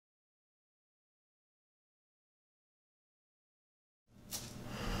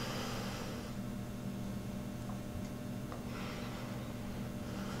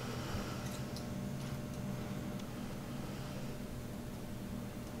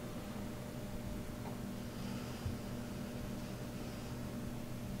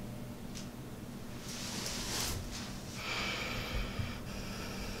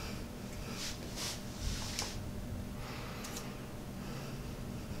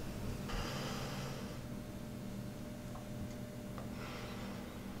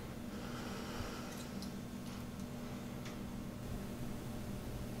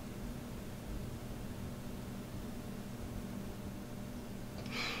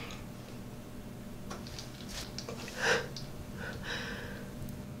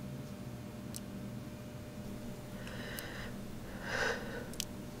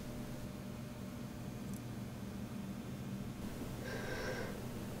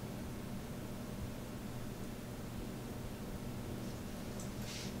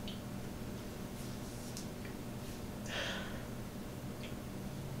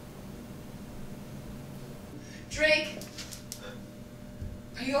Drake?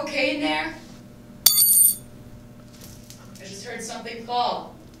 Are you okay in there? I just heard something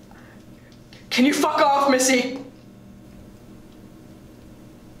fall. Can you fuck off, Missy?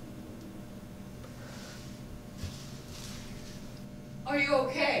 Are you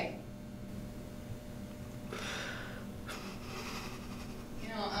okay? You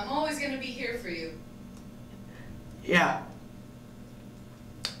know, I'm always gonna be here for you. Yeah.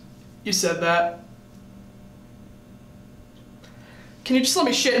 You said that. Can you just let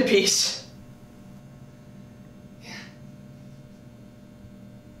me shit in peace? Yeah.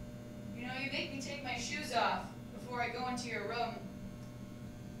 You know, you make me take my shoes off before I go into your room.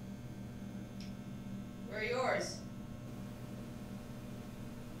 Where are yours?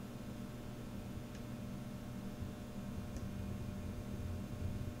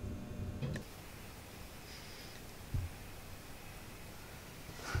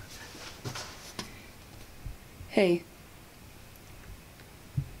 Hey.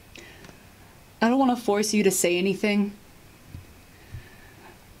 I don't want to force you to say anything.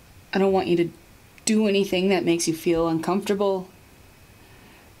 I don't want you to do anything that makes you feel uncomfortable.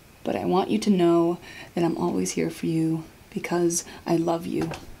 But I want you to know that I'm always here for you because I love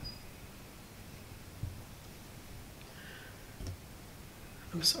you.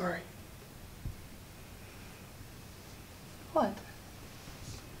 I'm sorry. What?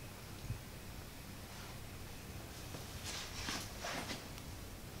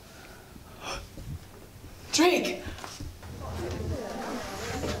 Drake!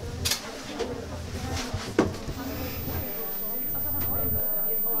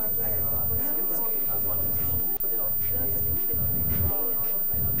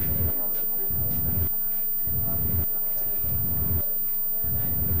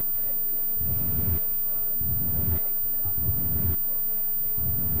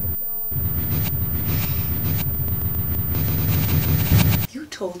 You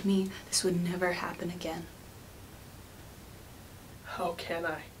told me this would never happen again. How can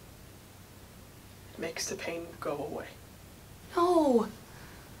I? It makes the pain go away. No.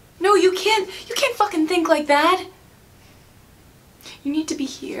 No, you can't fucking think like that. You need to be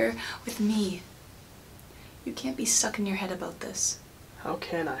here with me. You can't be stuck in your head about this. How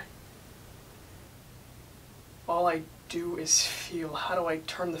can I? All I do is feel. How do I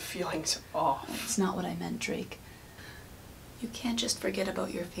turn the feelings off? That's not what I meant, Drake. You can't just forget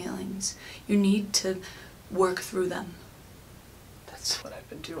about your feelings. You need to work through them. That's what I've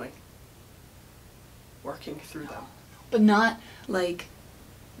been doing. Working through them. But not like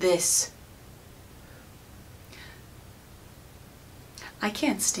this. I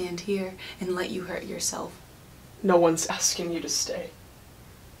can't stand here and let you hurt yourself. No one's asking you to stay.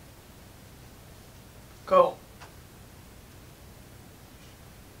 Go.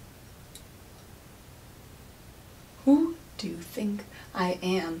 Who do you think I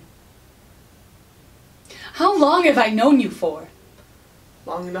am? How long have I known you for?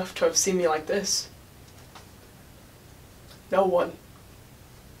 Long enough to have seen me like this. No one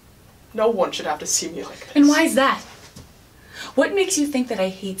should have to see me like this. And why is that? What makes you think that I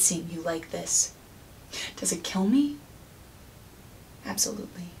hate seeing you like this? Does it kill me?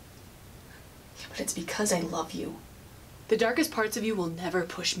 Absolutely. But it's because I love you. The darkest parts of you will never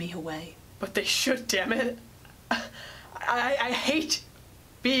push me away. But they should, damn it. I hate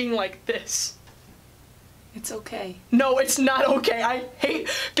being like this. It's okay. No, it's not okay. I hate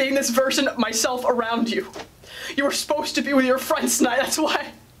being this version of myself around you. You were supposed to be with your friends tonight, that's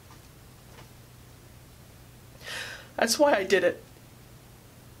why. That's why I did it.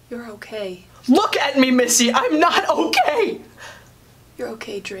 You're okay. Look at me, Missy, I'm not okay! You're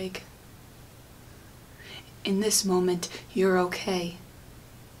okay, Drake. In this moment, you're okay.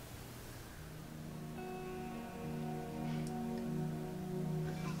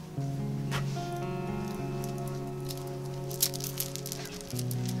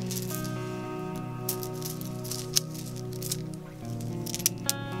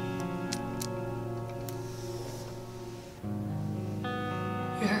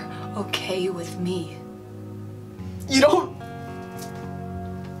 You're okay with me. You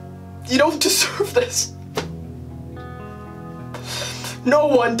don't deserve this. No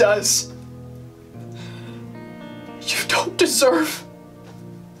one does. You don't deserve.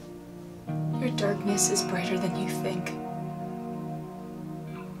 Your darkness is brighter than you think.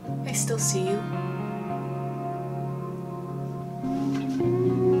 I still see you.